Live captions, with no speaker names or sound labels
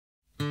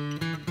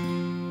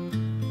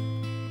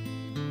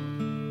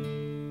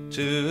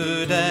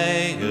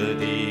Today a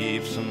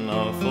deep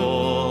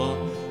snowfall,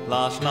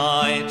 last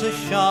night a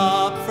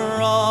sharp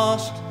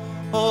frost.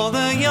 All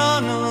the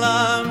young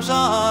lambs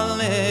are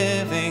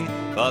living,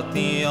 but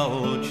the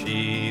old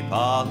sheep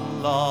are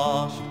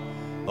lost.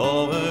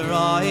 Oh,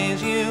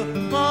 arise you,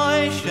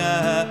 my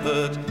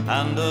shepherds,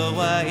 and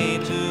away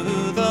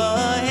to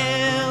the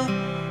hill,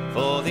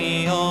 for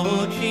the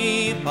old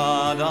sheep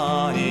are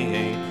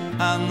dying,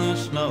 and the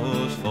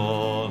snow's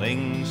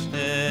falling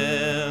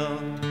still.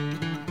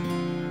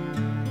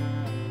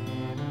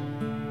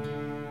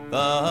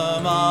 The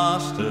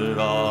master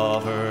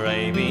of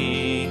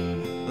Araby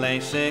lay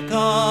sick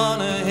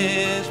on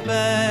his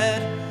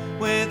bed,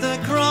 with a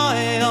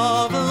cry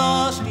of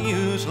lost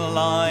youth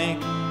like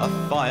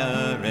a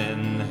fire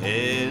in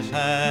his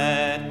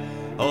head.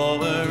 Oh,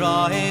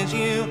 arise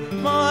you,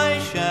 my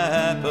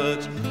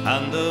shepherds,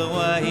 and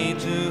away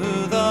to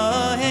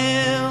the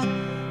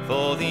hill,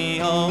 for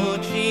the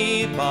old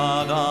sheep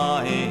are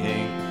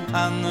dying,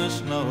 and the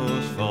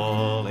snow's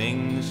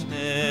falling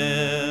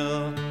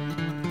still.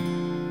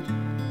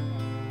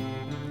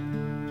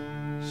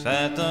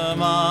 Said the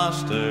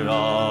master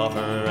of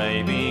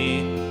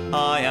Araby,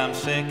 I am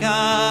sick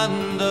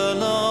and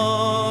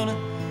alone.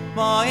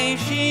 My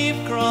sheep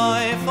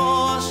cry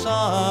for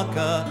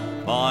succor,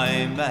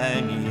 my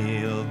men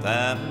yield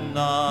them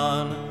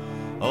none.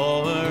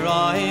 Oh,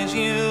 arise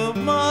you,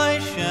 my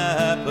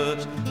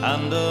shepherds,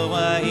 and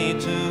away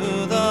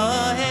to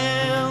the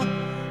hill,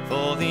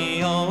 for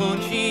the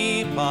old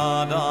sheep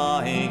are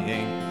dying,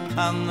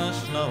 and the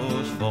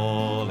snow's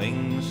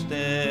falling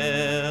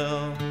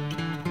still.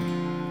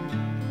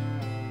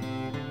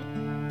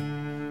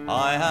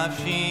 I have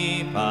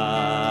sheep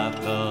at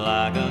the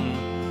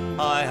lagan,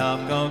 I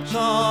have goats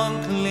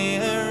on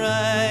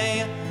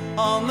Clearay.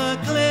 On the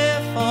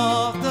cliff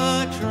of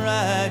the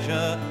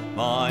treasure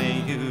my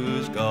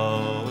ewes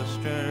go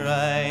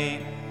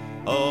astray.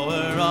 Oh,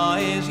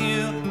 arise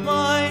you,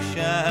 my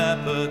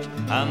shepherds,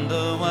 and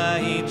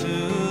away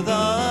to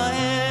the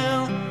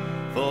hill,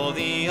 for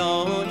the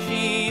old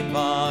sheep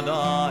are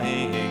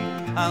dying,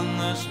 and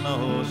the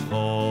snow's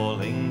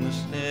falling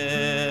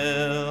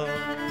still.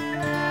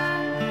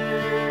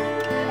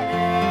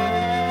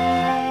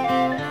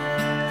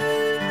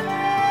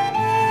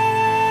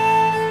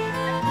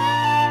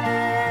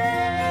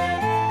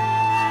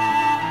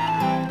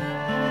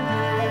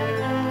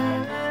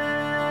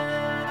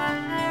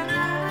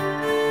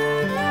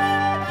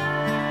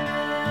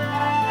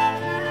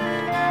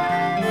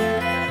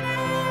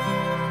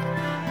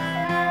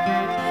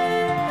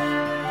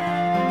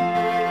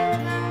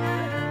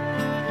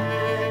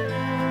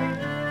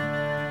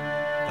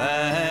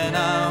 Then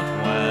out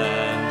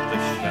went the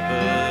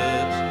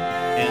shepherds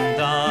in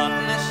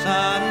darkness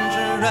and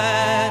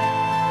dread,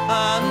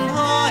 and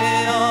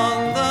high on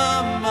the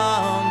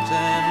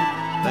mountain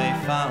they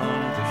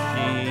found the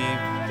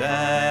sheep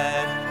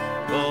dead.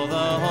 For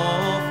the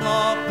whole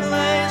flock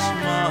lay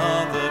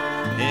smothered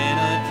in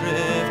a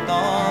drift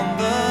on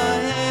the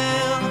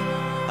hill,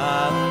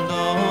 and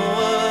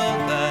over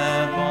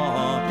their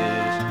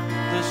bodies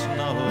the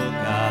snow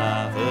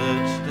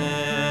gathered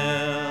still.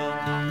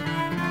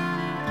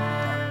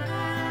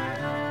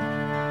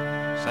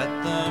 Said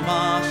the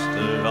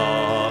master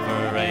of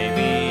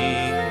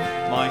Araby,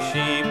 my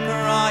sheep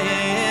cry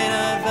in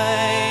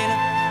vain,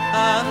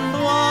 and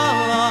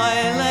while I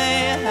lay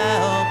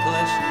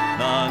helpless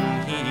none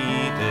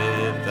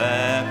heeded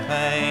their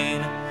pain,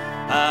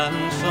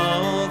 and so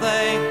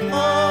they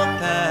all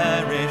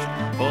perished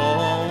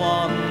for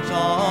want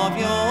of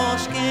your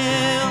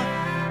skill,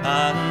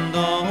 and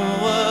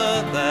over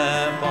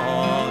their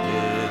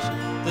bodies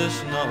the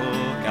snow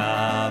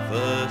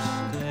gathers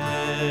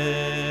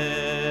still.